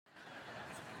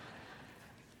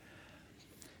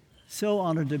So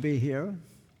honored to be here.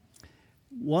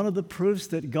 One of the proofs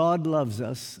that God loves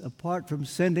us, apart from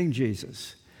sending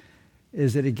Jesus,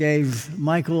 is that He gave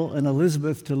Michael and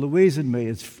Elizabeth to Louise and me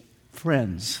as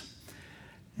friends.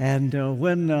 And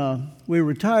when we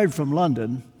retired from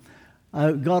London,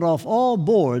 I got off all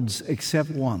boards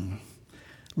except one,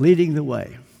 leading the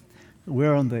way.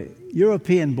 We're on the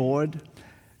European board,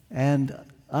 and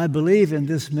I believe in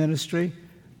this ministry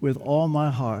with all my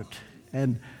heart.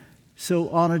 And so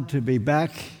honored to be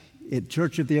back at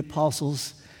Church of the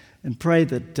Apostles and pray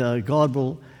that God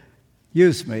will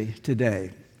use me today.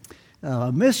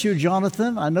 Miss you,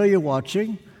 Jonathan. I know you're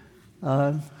watching.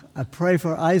 I pray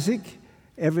for Isaac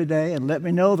every day, and let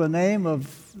me know the name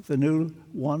of the new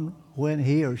one when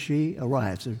he or she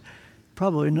arrives. You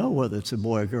probably know whether it's a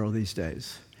boy or girl these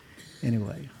days.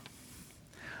 Anyway,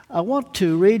 I want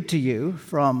to read to you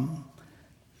from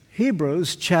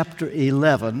Hebrews chapter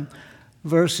 11,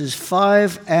 verses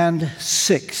 5 and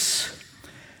 6.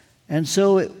 And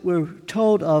so we're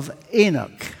told of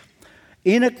Enoch.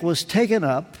 Enoch was taken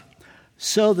up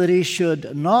so that he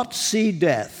should not see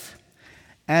death,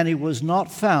 and he was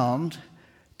not found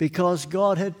because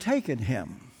God had taken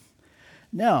him.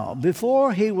 Now,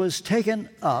 before he was taken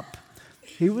up,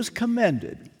 he was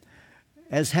commended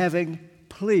as having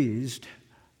pleased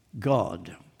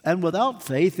God. And without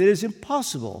faith, it is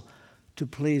impossible to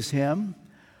please Him.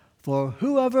 For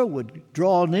whoever would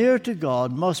draw near to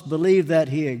God must believe that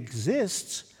He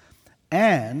exists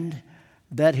and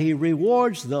that He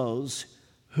rewards those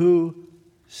who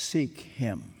seek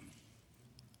Him.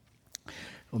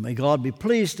 Well, may God be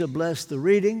pleased to bless the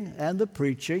reading and the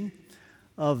preaching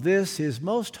of this, His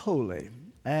most holy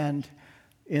and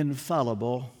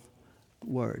infallible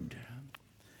word.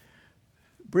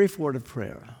 Brief word of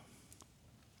prayer.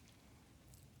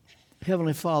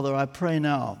 Heavenly Father, I pray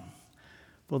now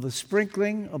for the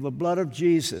sprinkling of the blood of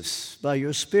Jesus by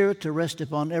your Spirit to rest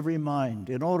upon every mind,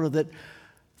 in order that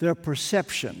their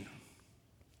perception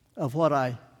of what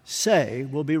I say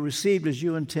will be received as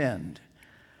you intend.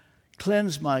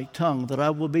 Cleanse my tongue that I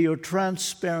will be your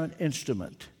transparent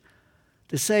instrument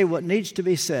to say what needs to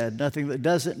be said, nothing that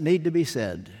doesn't need to be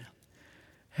said.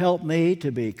 Help me to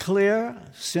be clear,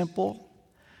 simple,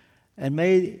 and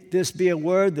may this be a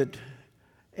word that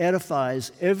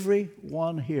edifies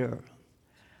everyone here,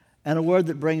 and a word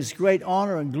that brings great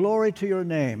honor and glory to your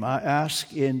name. I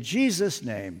ask in Jesus'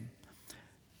 name,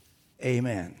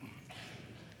 amen.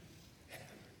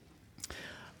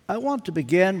 I want to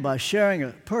begin by sharing a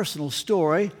personal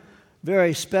story,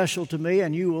 very special to me,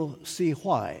 and you will see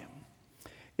why.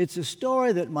 It's a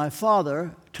story that my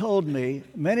father told me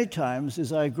many times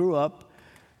as I grew up,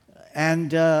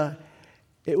 and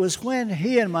it was when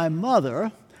he and my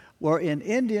mother were in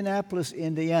Indianapolis,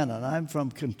 Indiana, and I'm from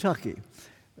Kentucky.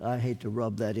 I hate to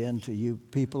rub that into you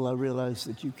people. I realize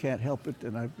that you can't help it,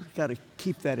 and I've got to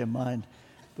keep that in mind.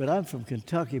 But I'm from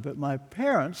Kentucky. But my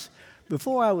parents,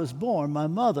 before I was born, my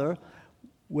mother,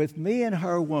 with me in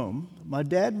her womb, my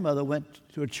dad and mother went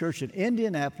to a church in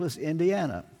Indianapolis,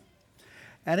 Indiana.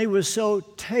 And he was so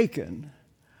taken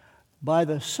by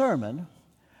the sermon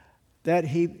that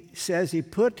he says he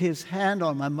put his hand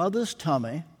on my mother's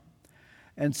tummy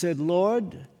and said,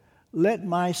 "Lord, let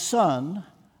my son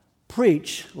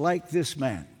preach like this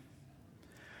man."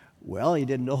 Well, he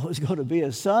didn't know it was going to be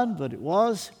his son, but it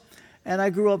was, and I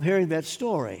grew up hearing that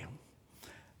story.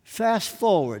 Fast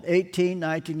forward 18,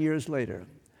 19 years later,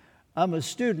 I'm a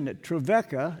student at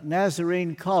Trevecca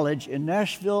Nazarene College in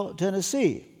Nashville,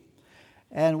 Tennessee,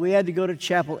 and we had to go to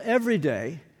chapel every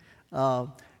day,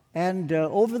 and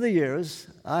over the years,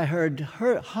 I heard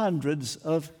hundreds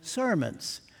of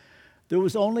sermons. There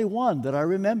was only one that I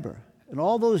remember. In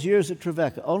all those years at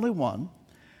Trevecca, only one.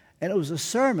 And it was a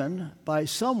sermon by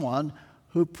someone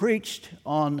who preached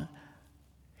on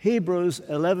Hebrews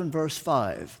 11, verse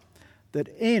 5, that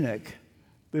Enoch,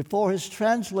 before his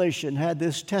translation, had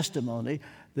this testimony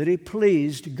that he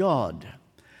pleased God.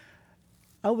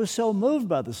 I was so moved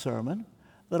by the sermon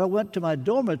that I went to my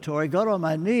dormitory, got on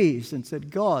my knees, and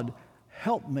said, "God,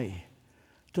 help me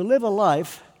to live a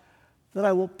life that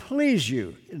I will please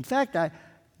you." In fact, I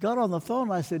got on the phone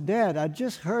and I said, "Dad, I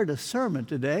just heard a sermon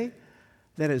today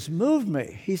that has moved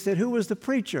me." He said, "Who was the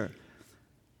preacher?"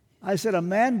 I said, "A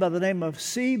man by the name of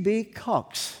C.B.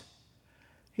 Cox."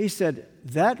 He said,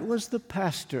 "That was the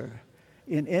pastor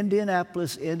in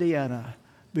Indianapolis, Indiana,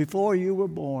 before you were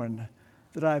born,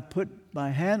 that I put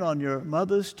my hand on your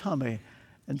mother's tummy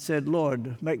and said,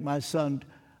 'Lord, make my son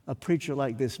a preacher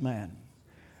like this man.'"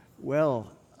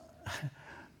 Well,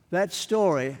 that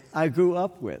story I grew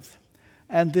up with.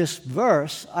 And this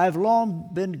verse I've long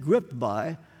been gripped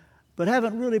by, but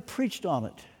haven't really preached on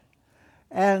it.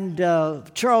 And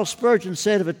Charles Spurgeon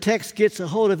said, if a text gets a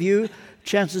hold of you,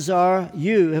 chances are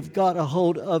you have got a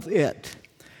hold of it.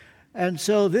 And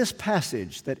so this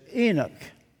passage that Enoch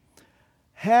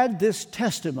had this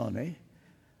testimony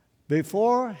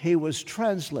before he was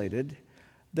translated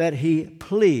that he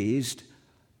pleased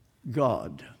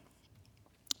God.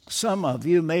 Some of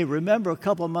you may remember a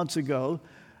couple of months ago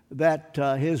that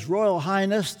His Royal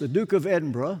Highness, the Duke of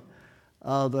Edinburgh,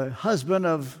 the husband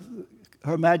of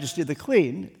Her Majesty the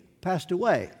Queen, passed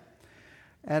away.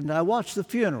 And I watched the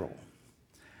funeral.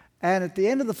 And at the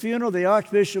end of the funeral, the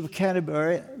Archbishop of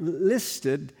Canterbury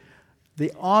listed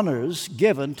the honors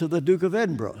given to the Duke of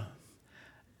Edinburgh.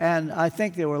 And I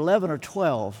think there were 11 or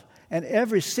 12. And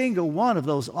every single one of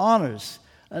those honors,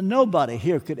 nobody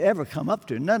here could ever come up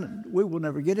to. We will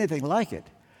never get anything like it.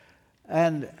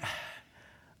 And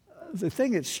the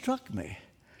thing that struck me,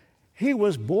 he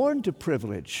was born to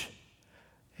privilege.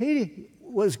 He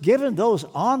was given those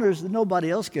honors that nobody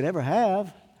else could ever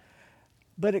have.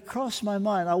 But it crossed my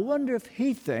mind, I wonder if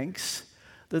he thinks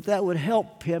that that would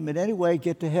help him in any way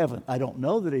get to heaven. I don't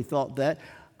know that he thought that.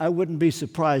 I wouldn't be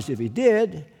surprised if he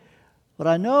did. What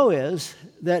I know is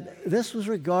that this was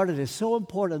regarded as so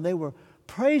important. They were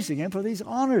praising him for these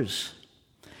honors.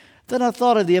 Then I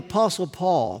thought of the Apostle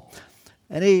Paul,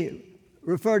 and he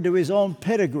referred to his own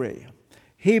pedigree.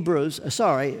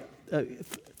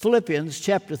 Philippians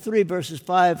chapter 3, verses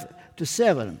 5 to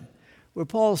 7, where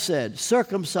Paul said,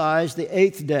 circumcised the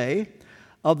 8th day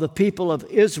of the people of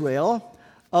Israel,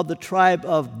 of the tribe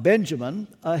of Benjamin,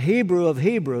 a Hebrew of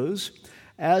Hebrews,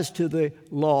 as to the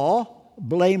law,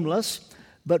 blameless,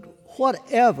 but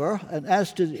whatever, and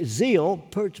as to zeal,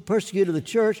 persecuted the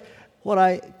church, what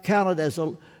I counted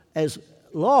as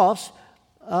loss,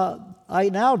 I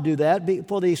now do that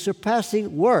for the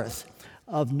surpassing worth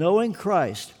of knowing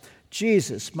Christ,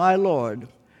 Jesus, my Lord.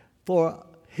 For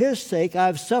His sake I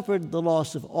have suffered the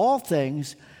loss of all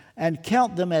things and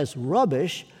count them as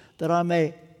rubbish, that I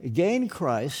may gain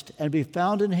Christ and be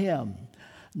found in Him,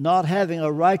 not having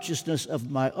a righteousness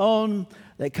of my own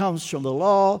that comes from the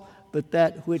law, but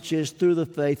that which is through the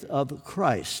faith of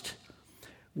Christ.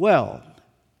 Well,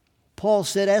 Paul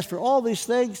said, as for all these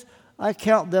things, I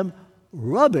count them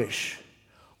rubbish.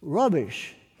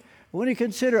 Rubbish. When you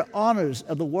consider honors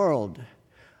of the world,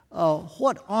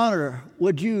 what honor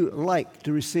would you like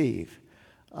to receive?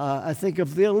 I think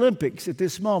of the Olympics at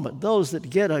this moment, those that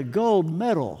get a gold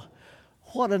medal.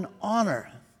 What an honor.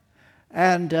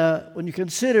 And when you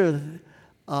consider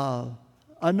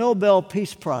a Nobel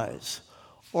Peace Prize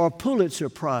or a Pulitzer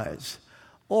Prize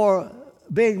or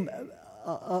being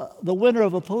the winner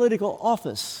of a political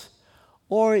office,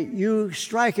 or you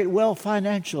strike it well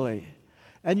financially,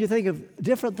 and you think of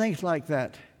different things like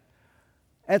that,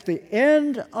 at the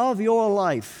end of your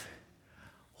life,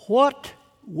 what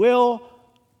will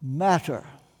matter?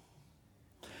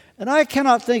 And I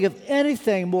cannot think of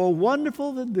anything more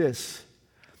wonderful than this.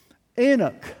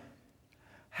 Enoch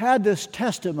had this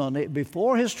testimony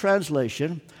before his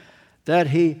translation that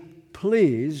he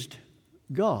pleased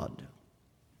God.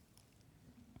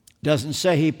 Doesn't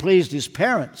say he pleased his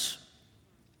parents.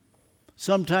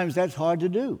 Sometimes that's hard to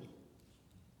do.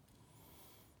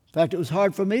 In fact, it was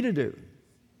hard for me to do.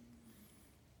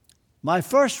 My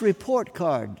first report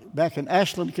card back in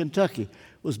Ashland, Kentucky,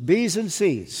 was B's and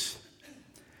C's.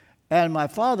 And my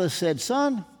father said,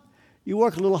 son, you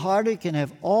work a little harder, you can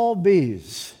have all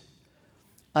B's.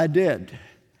 I did.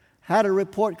 Had a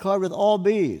report card with all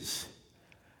B's.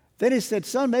 Then he said,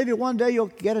 son, maybe one day you'll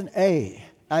get an A.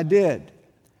 I did.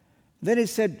 Then he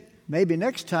said, maybe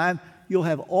next time you'll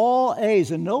have all A's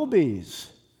and no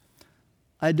B's.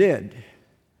 I did.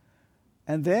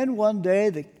 And then one day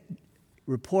the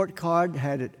report card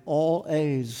had it all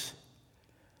A's.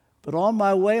 But on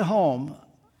my way home,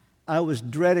 I was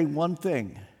dreading one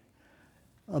thing.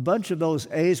 A bunch of those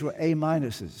A's were A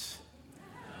minuses.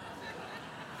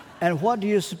 And what do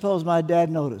you suppose my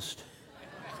dad noticed?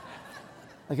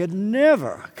 I could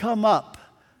never come up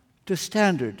to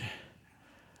standard.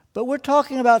 But we're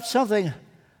talking about something,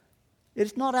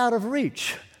 it's not out of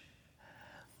reach.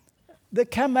 The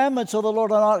commandments of the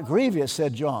Lord are not grievous,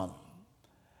 said John.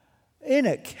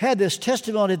 Enoch had this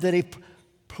testimony that he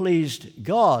pleased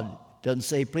God. Doesn't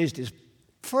say he pleased his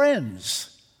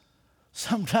friends.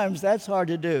 Sometimes that's hard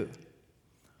to do.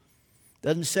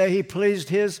 Doesn't say he pleased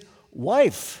his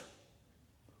wife.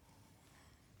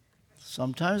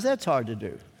 Sometimes that's hard to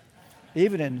do,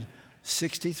 even in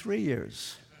 63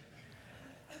 years.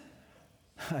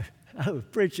 I was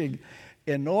preaching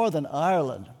in Northern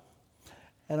Ireland,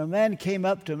 and a man came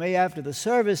up to me after the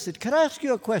service and said, can I ask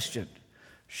you a question?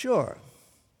 Sure.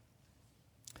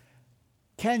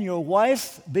 "Can your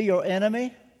wife be your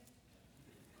enemy?"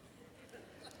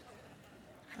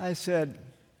 I said,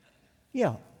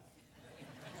 "Yeah."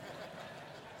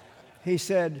 He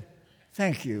said,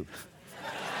 "Thank you."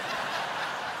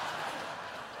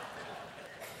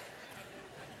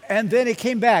 And then he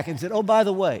came back and said, "Oh, by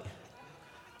the way,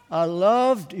 I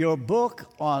loved your book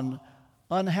on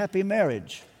unhappy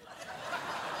marriage."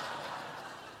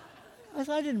 I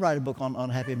said, "I didn't write a book on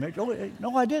unhappy marriage." "Oh,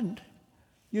 no, I didn't."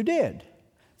 "You did."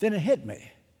 Then it hit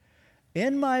me.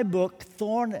 In my book,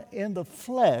 Thorn in the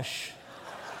Flesh,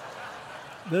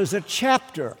 there's a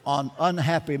chapter on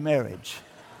unhappy marriage,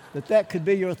 that could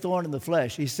be your thorn in the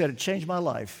flesh. He said, it changed my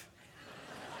life.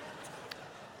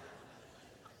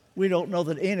 We don't know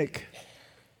that Enoch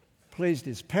pleased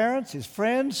his parents, his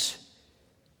friends,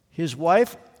 his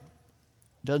wife.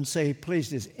 Doesn't say he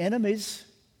pleased his enemies.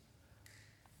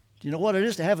 Do you know what it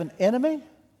is to have an enemy?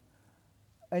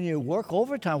 And you work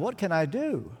overtime. What can I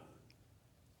do?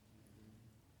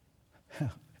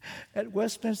 At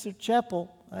Westminster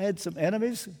Chapel, I had some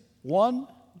enemies. One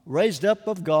raised up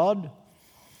of God,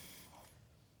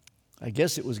 I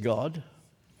guess it was God,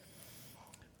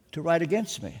 to write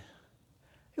against me.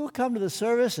 He would come to the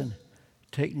service and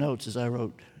take notes as I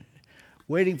wrote,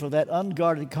 waiting for that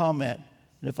unguarded comment.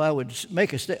 And if I would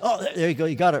make a statement, "Oh, there you go,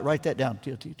 you got it, write that down."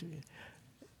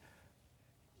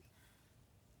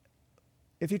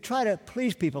 If you try to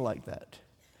please people like that,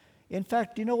 in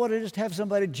fact, you know what it is to have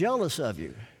somebody jealous of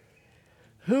you?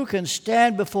 Who can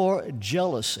stand before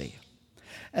jealousy?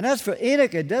 And as for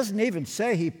Enoch, it doesn't even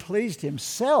say he pleased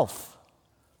himself.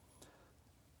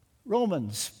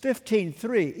 Romans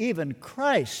 15:3, even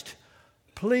Christ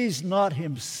pleased not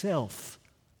himself.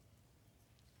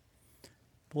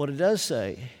 But what it does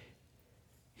say,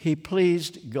 he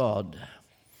pleased God.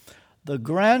 The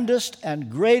grandest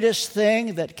and greatest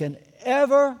thing that can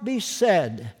ever be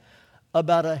said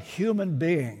about a human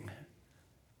being.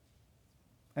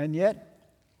 And yet,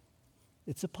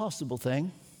 it's a possible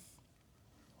thing.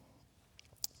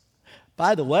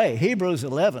 By the way, Hebrews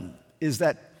 11 is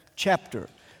that chapter.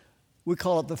 We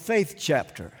call it the faith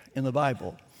chapter in the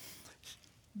Bible.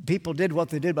 People did what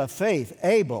they did by faith.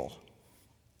 Abel,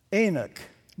 Enoch,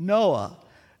 Noah,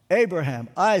 Abraham,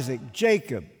 Isaac,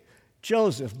 Jacob,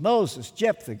 Joseph, Moses,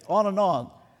 Jephthah, on and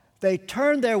on. They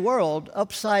turned their world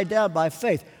upside down by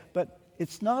faith. But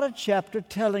it's not a chapter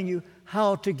telling you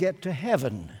how to get to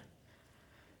heaven.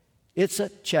 It's a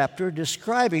chapter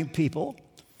describing people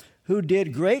who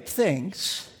did great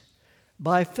things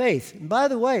by faith. And by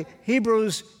the way,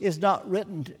 Hebrews is not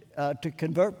written to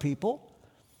convert people.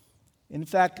 In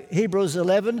fact, Hebrews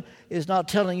 11 is not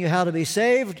telling you how to be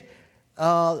saved.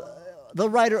 The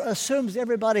writer assumes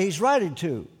everybody he's writing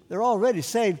to, they're already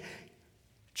saved.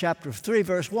 Chapter 3,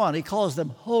 verse 1, he calls them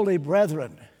holy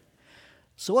brethren.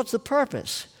 So what's the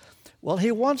purpose? Well,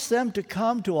 he wants them to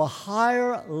come to a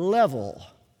higher level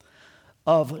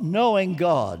of knowing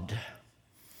God.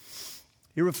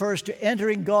 He refers to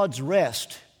entering God's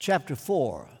rest, chapter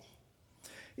 4.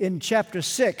 In chapter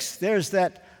 6, there's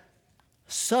that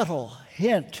subtle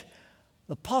hint,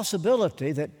 the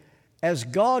possibility that as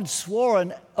God swore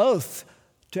an oath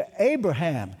to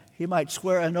Abraham, he might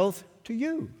swear an oath to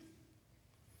you.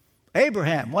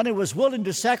 Abraham, when he was willing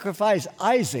to sacrifice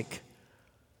Isaac,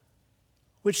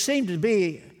 which seemed to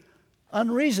be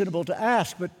unreasonable to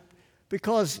ask, but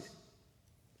because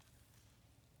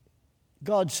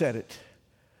God said it,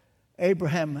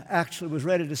 Abraham actually was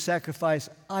ready to sacrifice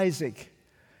Isaac.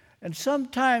 And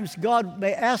sometimes God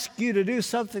may ask you to do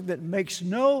something that makes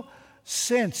no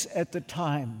sense at the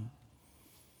time.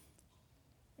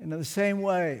 And in the same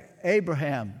way,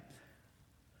 Abraham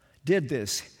did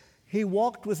this. He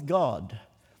walked with God.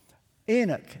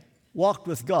 Enoch walked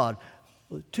with God.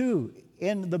 2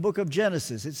 in the book of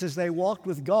Genesis, it says they walked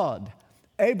with God.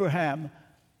 Abraham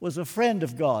was a friend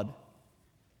of God.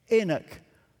 Enoch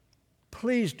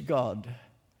pleased God.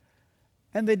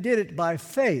 And they did it by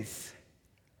faith.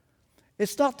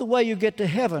 It's not the way you get to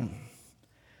heaven,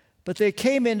 but they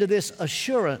came into this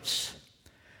assurance.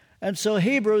 And so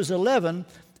Hebrews 11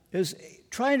 is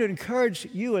trying to encourage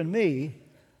you and me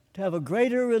to have a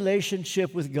greater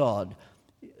relationship with God.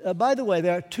 By the way,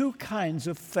 there are 2 kinds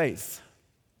of faith: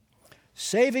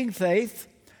 saving faith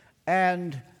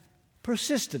and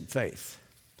persistent faith.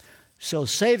 So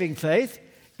saving faith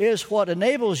is what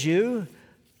enables you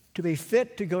to be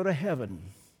fit to go to heaven.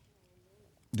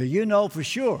 Do you know for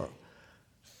sure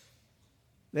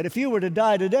that if you were to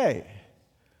die today,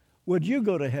 would you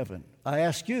go to heaven? I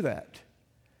ask you that.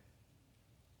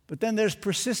 But then there's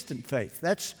persistent faith.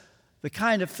 That's the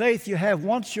kind of faith you have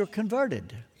once you're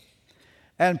converted.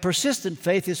 And persistent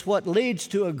faith is what leads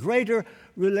to a greater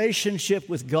relationship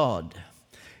with God.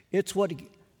 It's what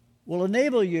will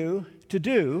enable you to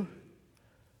do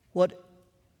what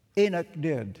Enoch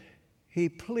did. He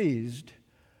pleased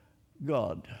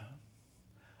God.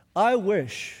 I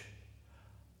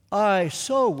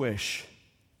so wish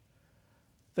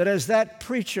that as that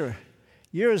preacher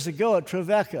years ago at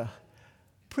Trevecca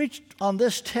preached on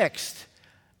this text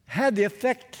had the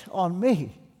effect on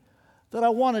me that I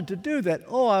wanted to do that.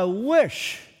 Oh, I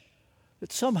wish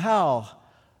that somehow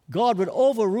God would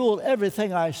overrule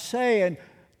everything I say and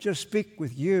just speak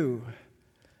with you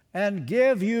and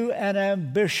give you an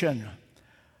ambition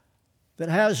that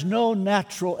has no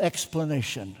natural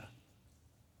explanation.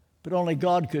 But only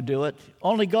God could do it.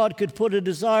 Only God could put a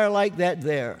desire like that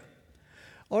there.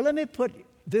 Or let me put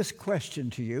this question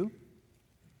to you.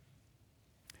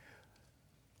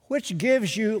 Which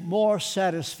gives you more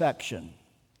satisfaction?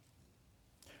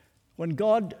 When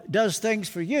God does things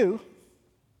for you,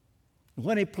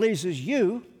 when He pleases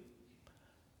you,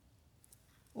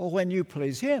 or when you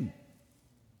please Him?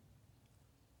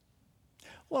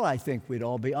 Well, I think we'd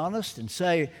all be honest and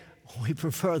say we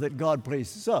prefer that God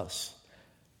pleases us.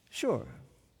 Sure.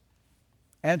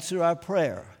 Answer our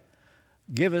prayer.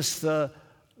 Give us the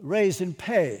raise in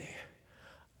pay.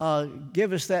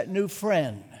 Give us that new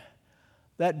friend,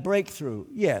 that breakthrough.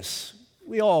 Yes,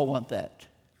 we all want that.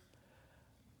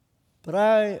 But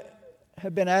I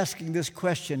have been asking this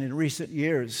question in recent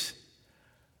years.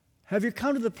 Have you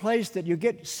come to the place that you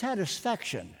get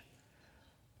satisfaction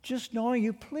just knowing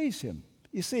you please Him?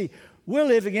 You see, we're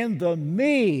living in the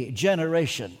me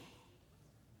generation.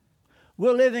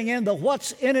 We're living in the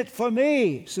what's in it for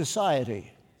me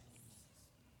society.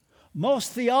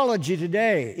 Most theology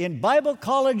today in Bible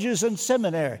colleges and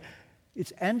seminary,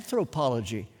 it's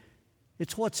anthropology.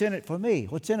 It's what's in it for me,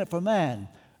 what's in it for man.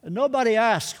 And nobody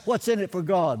asks what's in it for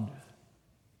God.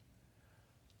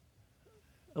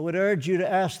 I would urge you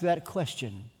to ask that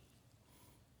question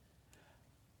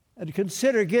and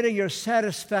consider getting your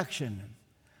satisfaction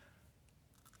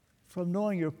from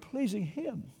knowing you're pleasing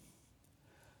Him.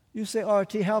 You say,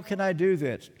 R.T., how can I do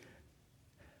this?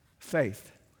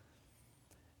 Faith.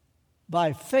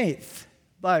 By faith,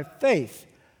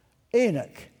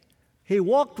 Enoch, he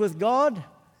walked with God,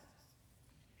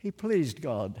 he pleased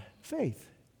God. Faith.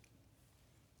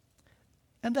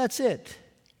 And that's it.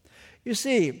 You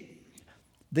see,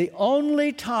 the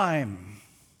only time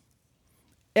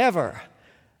ever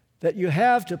that you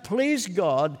have to please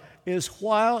God is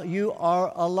while you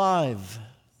are alive.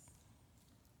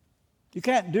 You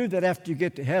can't do that after you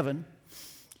get to heaven.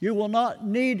 You will not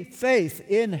need faith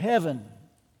in heaven.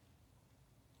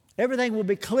 Everything will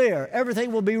be clear.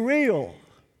 Everything will be real.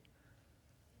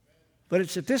 But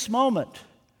it's at this moment,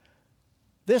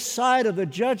 this side of the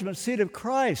judgment seat of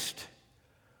Christ,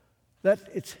 that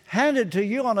it's handed to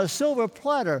you on a silver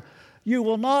platter. You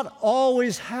will not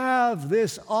always have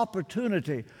this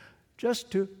opportunity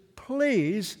just to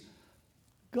please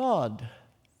God.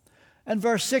 And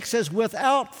verse 6 says,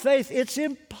 without faith, it's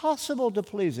impossible to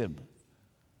please Him.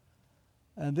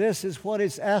 And this is what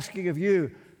it's asking of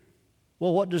you.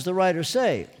 Well, what does the writer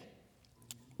say?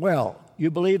 Well,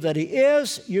 you believe that He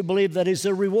is, you believe that He's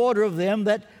the rewarder of them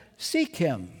that seek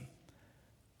Him.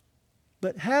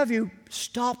 But have you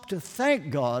stopped to thank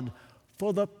God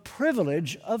for the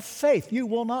privilege of faith? You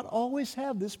will not always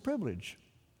have this privilege.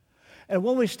 And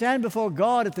when we stand before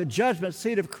God at the judgment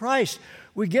seat of Christ,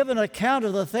 we give an account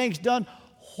of the things done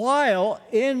while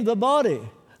in the body.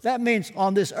 That means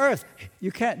on this earth.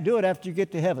 You can't do it after you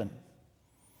get to heaven.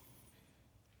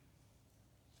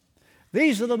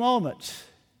 These are the moments.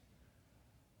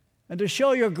 And to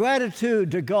show your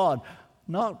gratitude to God,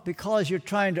 not because you're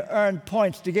trying to earn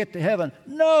points to get to heaven.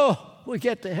 No, we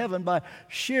get to heaven by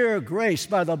sheer grace,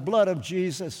 by the blood of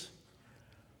Jesus.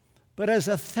 But as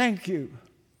a thank you.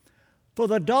 For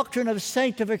the doctrine of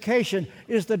sanctification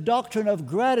is the doctrine of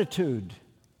gratitude.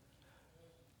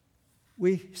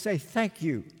 We say thank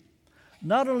you,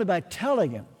 not only by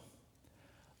telling Him,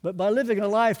 but by living a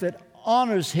life that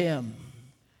honors Him.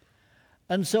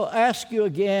 And so I ask you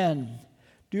again,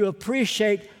 do you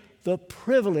appreciate the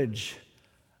privilege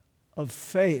of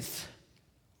faith?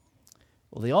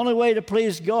 Well, the only way to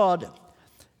please God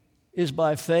is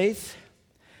by faith.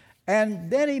 And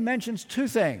then he mentions two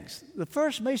things. The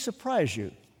first may surprise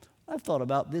you. I've thought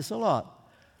about this a lot.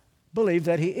 Believe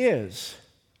that He is.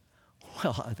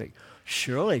 Well, I think,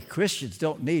 surely Christians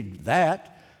don't need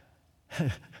that.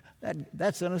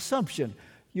 That's an assumption.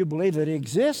 You believe that He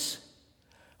exists?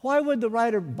 Why would the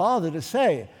writer bother to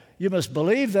say, you must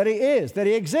believe that He is, that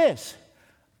He exists?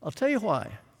 I'll tell you why.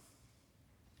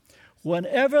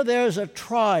 Whenever there's a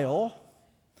trial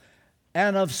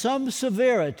and of some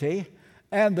severity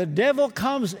and the devil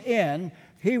comes in,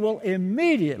 he will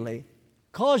immediately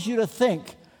cause you to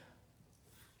think,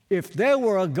 if there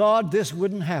were a God, this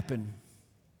wouldn't happen.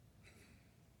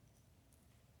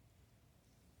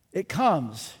 It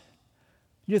comes.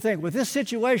 You think, with this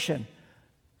situation,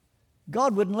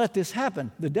 God wouldn't let this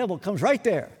happen. The devil comes right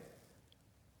there.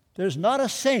 There's not a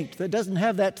saint that doesn't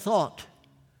have that thought.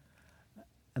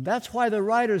 And that's why the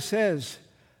writer says,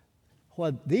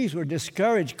 well, these were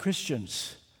discouraged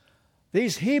Christians.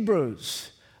 These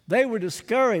Hebrews, they were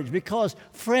discouraged because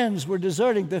friends were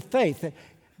deserting the faith.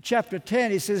 Chapter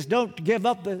 10, he says, don't give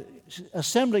up the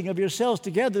assembling of yourselves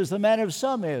together as the manner of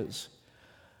some is.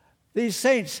 These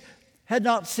saints had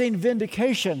not seen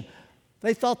vindication.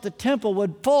 They thought the temple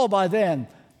would fall by then.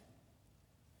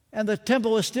 And the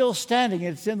temple was still standing.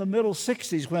 It's in the middle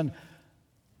 60s when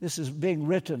this is being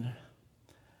written.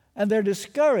 And they're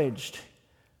discouraged.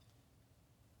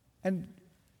 And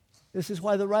this is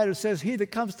why the writer says, he that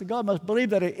comes to God must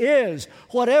believe that he is.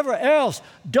 Whatever else,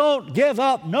 don't give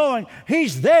up knowing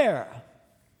he's there.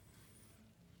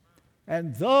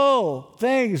 And though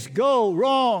things go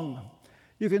wrong,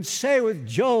 you can say with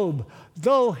Job,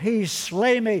 though he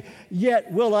slay me,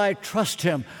 yet will I trust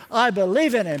him. I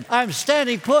believe in him. I'm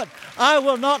standing put. I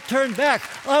will not turn back.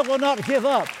 I will not give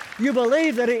up. You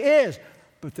believe that he is.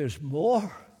 But there's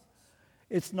more.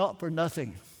 It's not for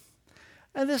nothing.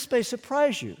 And this may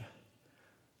surprise you.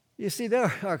 You see,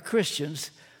 there are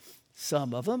Christians,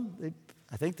 some of them,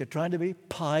 I think they're trying to be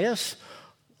pious.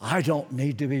 I don't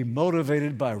need to be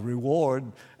motivated by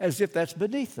reward, as if that's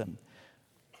beneath them.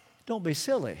 Don't be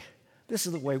silly. This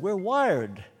is the way we're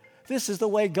wired. This is the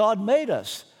way God made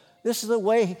us. This is the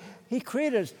way he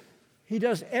created us. He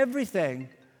does everything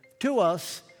to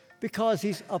us because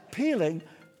he's appealing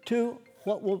to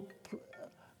what will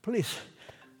please.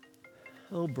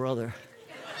 Oh, brother.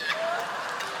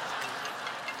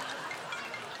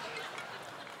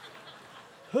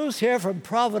 Who's here from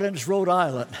Providence, Rhode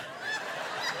Island?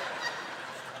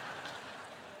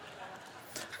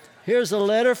 Here's a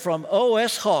letter from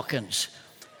O.S. Hawkins.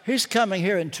 He's coming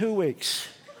here in 2 weeks.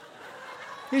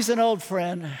 He's an old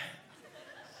friend.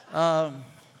 Don't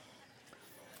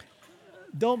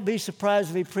be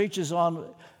surprised if he preaches on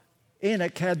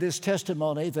Enoch had this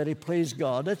testimony that he pleased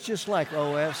God. That's just like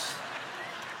O.S.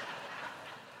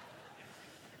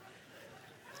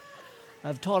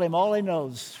 I've taught him all he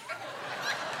knows.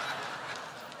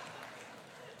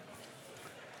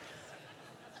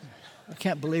 I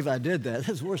can't believe I did that.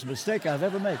 That's the worst mistake I've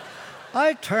ever made.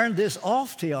 I turned this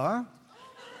off, TR. Oh,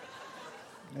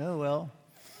 well.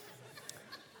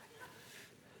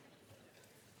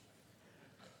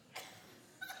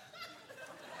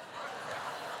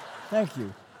 Thank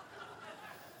you.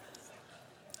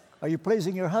 Are you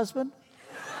pleasing your husband?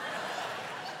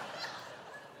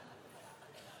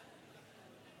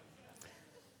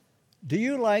 Do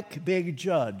you like being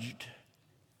judged?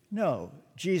 No.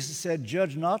 Jesus said,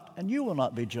 judge not, and you will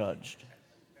not be judged.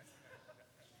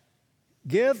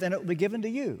 Give, and it will be given to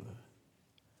you.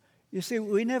 You see,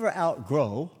 we never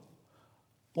outgrow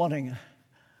wanting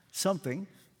something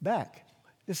back.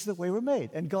 This is the way we're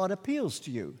made, and God appeals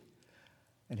to you.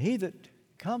 And he that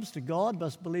comes to God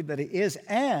must believe that he is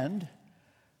and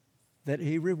that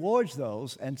he rewards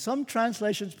those, and some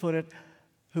translations put it,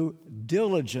 who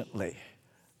diligently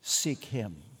seek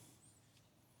him.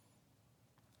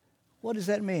 What does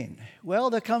that mean? Well,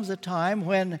 there comes a time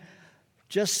when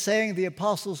just saying the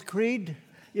Apostles' Creed,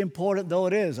 important though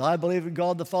it is, I believe in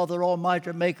God the Father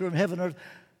Almighty, maker of heaven and earth,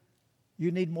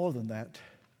 you need more than that.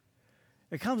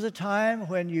 There comes a time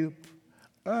when you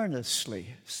earnestly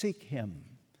seek him.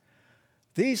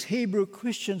 These Hebrew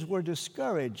Christians were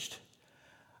discouraged.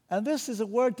 And this is a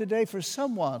word today for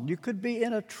someone. You could be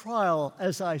in a trial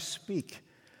as I speak.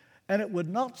 And it would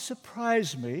not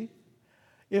surprise me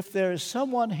if there is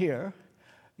someone here,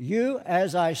 you,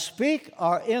 as I speak,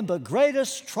 are in the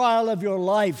greatest trial of your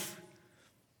life.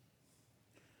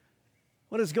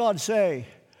 What does God say?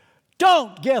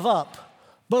 Don't give up.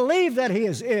 Believe that he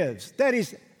is, that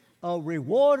he's a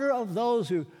rewarder of those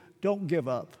who don't give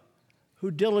up, who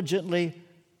diligently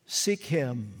seek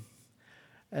him.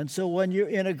 And so when you're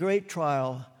in a great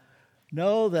trial,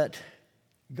 know that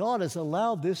God has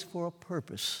allowed this for a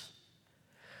purpose.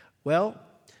 Well,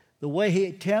 the way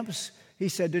he tempts, he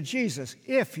said to Jesus,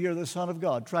 if you're the Son of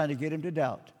God, trying to get him to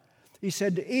doubt. He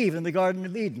said to Eve in the Garden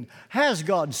of Eden, has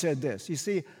God said this? You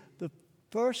see, the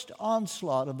first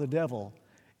onslaught of the devil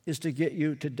is to get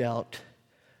you to doubt,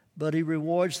 but he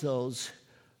rewards those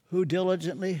who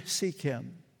diligently seek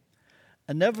him.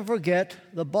 And never forget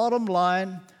the bottom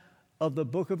line of the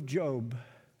book of Job.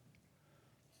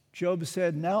 Job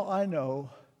said, now I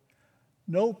know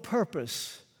no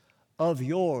purpose of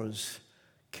yours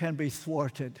can be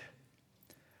thwarted.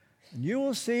 And you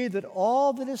will see that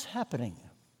all that is happening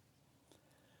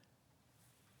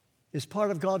is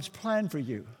part of God's plan for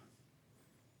you.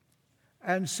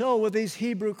 And so with these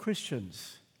Hebrew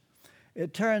Christians,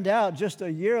 it turned out just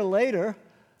a year later,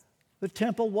 the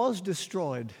temple was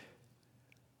destroyed.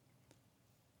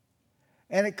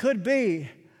 And it could be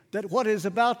that what is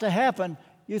about to happen,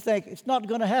 you think it's not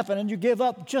going to happen, and you give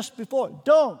up just before.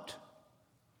 Don't.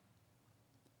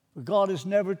 But God is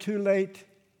never too late.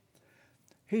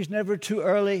 He's never too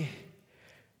early.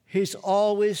 He's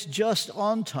always just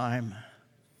on time.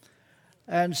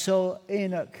 And so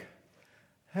Enoch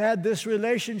had this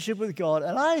relationship with God.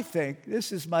 And I think,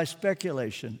 this is my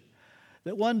speculation,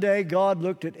 that one day God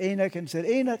looked at Enoch and said,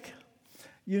 Enoch,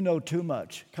 you know too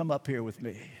much. Come up here with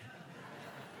me.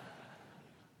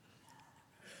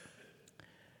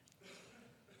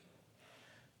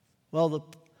 Well, the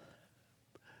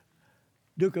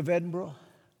Duke of Edinburgh,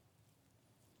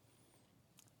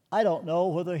 I don't know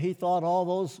whether he thought all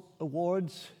those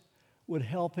awards would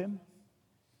help him.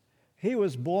 He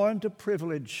was born to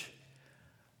privilege.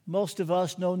 Most of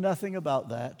us know nothing about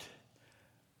that.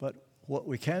 But what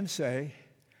we can say,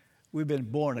 we've been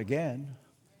born again.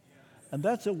 And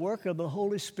that's a work of the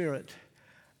Holy Spirit.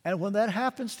 And when that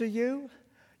happens to you,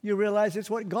 you realize it's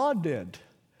what God did.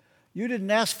 You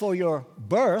didn't ask for your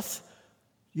birth.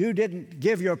 You didn't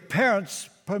give your parents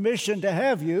permission to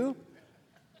have you.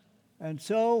 And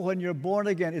so when you're born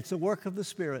again, it's the work of the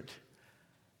Spirit.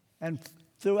 And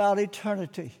throughout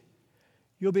eternity,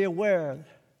 you'll be aware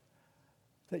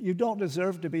that you don't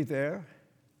deserve to be there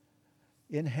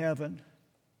in heaven.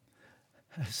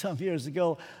 Some years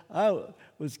ago, I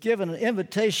was given an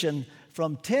invitation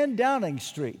from 10 Downing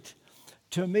Street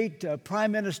to meet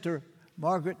Prime Minister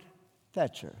Margaret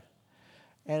Thatcher.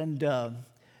 And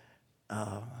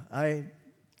I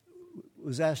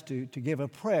was asked to give a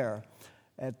prayer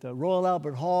at the Royal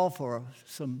Albert Hall for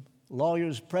some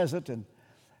lawyers present,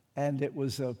 and it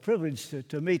was a privilege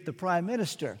to meet the Prime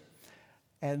Minister.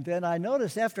 And then I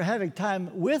noticed after having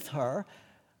time with her,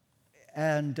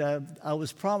 and I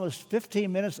was promised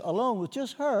 15 minutes alone with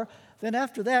just her, then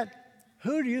after that,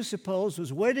 who do you suppose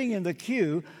was waiting in the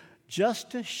queue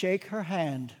just to shake her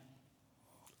hand?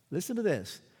 Listen to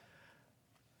this.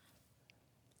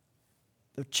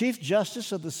 The Chief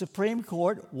Justice of the Supreme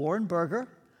Court, Warren Burger,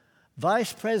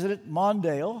 Vice President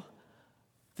Mondale,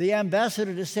 the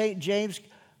Ambassador to St. James,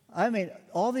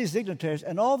 all these dignitaries,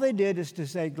 and all they did is to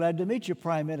say, glad to meet you,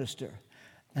 Prime Minister.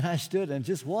 And I stood and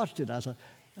just watched it. I thought,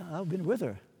 I've been with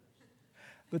her.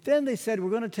 But then they said, we're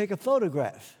going to take a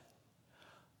photograph.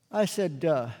 I said,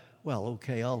 well,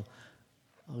 okay, I'll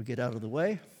get out of the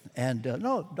way. And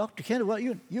no, Dr. Kennedy, well,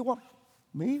 you want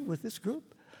me with this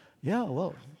group? Yeah,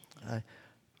 well,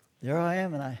 there I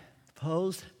am, and I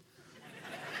posed.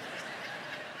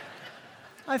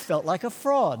 I felt like a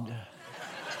fraud.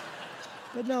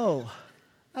 But no,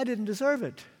 I didn't deserve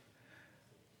it.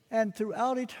 And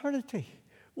throughout eternity,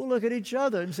 we'll look at each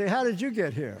other and say, how did you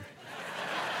get here?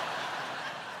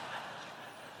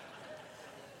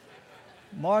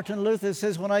 Martin Luther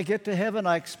says, when I get to heaven,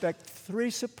 I expect 3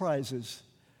 surprises.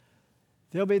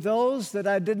 There'll be those that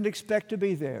I didn't expect to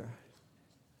be there.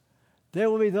 There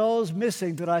will be those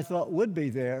missing that I thought would be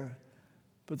there.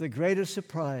 But the greatest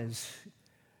surprise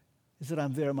is that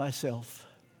I'm there myself.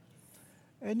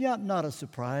 And yet not a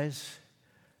surprise.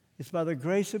 It's by the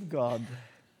grace of God.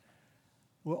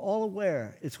 We're all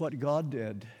aware it's what God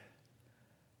did.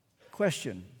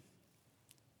 Question,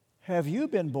 have you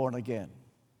been born again?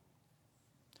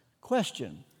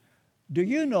 Question, do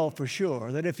you know for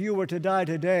sure that if you were to die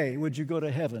today, would you go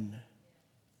to heaven?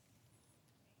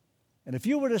 And if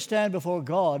you were to stand before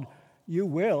God, you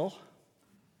will.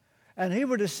 And He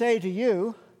were to say to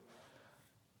you,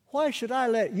 why should I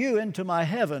let you into my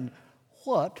heaven?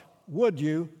 What would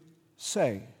you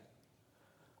say?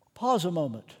 Pause a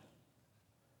moment.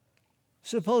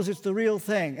 Suppose it's the real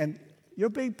thing, and you're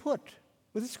being put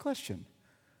with this question.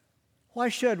 Why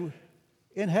should,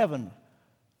 in heaven,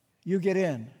 you get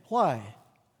in? Why?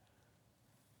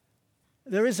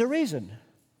 There is a reason.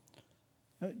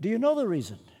 Do you know the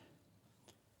reason?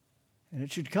 And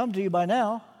it should come to you by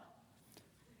now.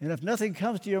 And if nothing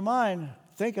comes to your mind,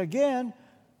 think again.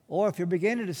 Or if you're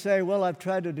beginning to say, well, I've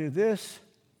tried to do this,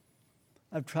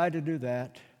 I've tried to do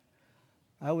that,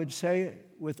 I would say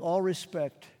with all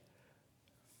respect,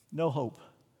 no hope.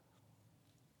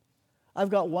 I've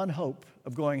got one hope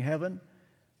of going to heaven,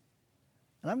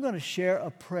 and I'm going to share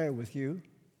a prayer with you.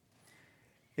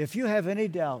 If you have any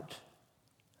doubt,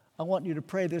 I want you to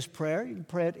pray this prayer. You can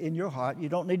pray it in your heart. You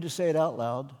don't need to say it out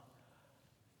loud.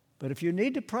 But if you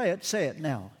need to pray it, say it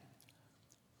now.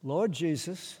 Lord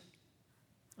Jesus,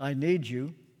 I need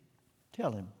you.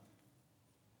 Tell him.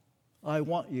 I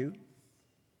want you.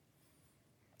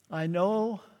 I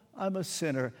know I'm a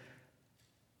sinner,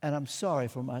 and I'm sorry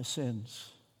for my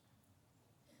sins.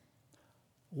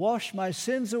 Wash my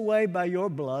sins away by your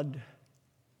blood.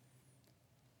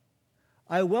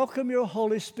 I welcome your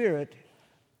Holy Spirit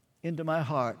into my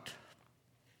heart.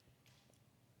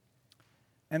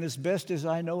 And as best as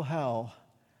I know how,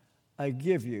 I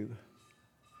give you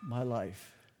my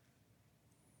life.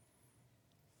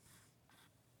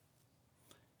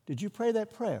 Did you pray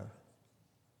that prayer?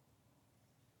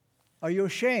 Are you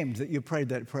ashamed that you prayed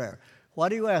that prayer? Why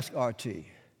do you ask, RT?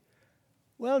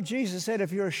 Well, Jesus said,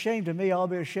 if you're ashamed of me, I'll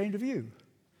be ashamed of you.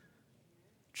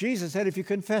 Jesus said, if you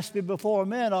confess me before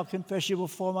men, I'll confess you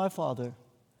before my Father.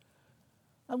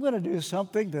 I'm going to do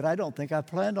something that I don't think I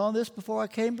planned on this before I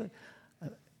came, but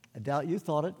I doubt you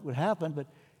thought it would happen. But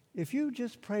if you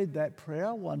just prayed that prayer,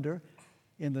 I wonder,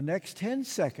 in the next 10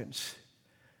 seconds,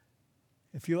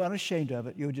 if you're unashamed of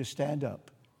it, you'll just stand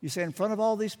up. You say, in front of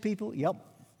all these people? Yep.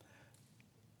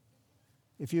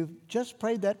 If you've just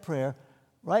prayed that prayer,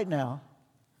 right now,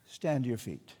 stand to your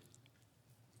feet.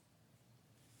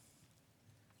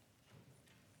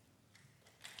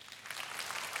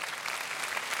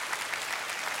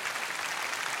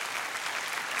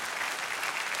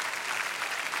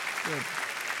 Good.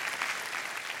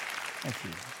 Thank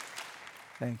you.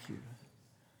 Thank you.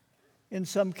 In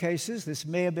some cases, this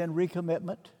may have been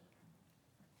recommitment.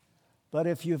 But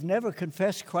if you've never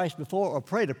confessed Christ before or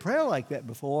prayed a prayer like that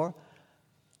before,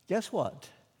 guess what?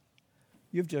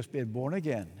 You've just been born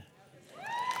again.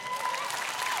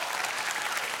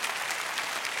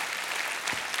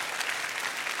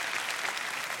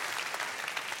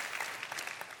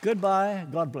 Goodbye.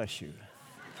 God bless you.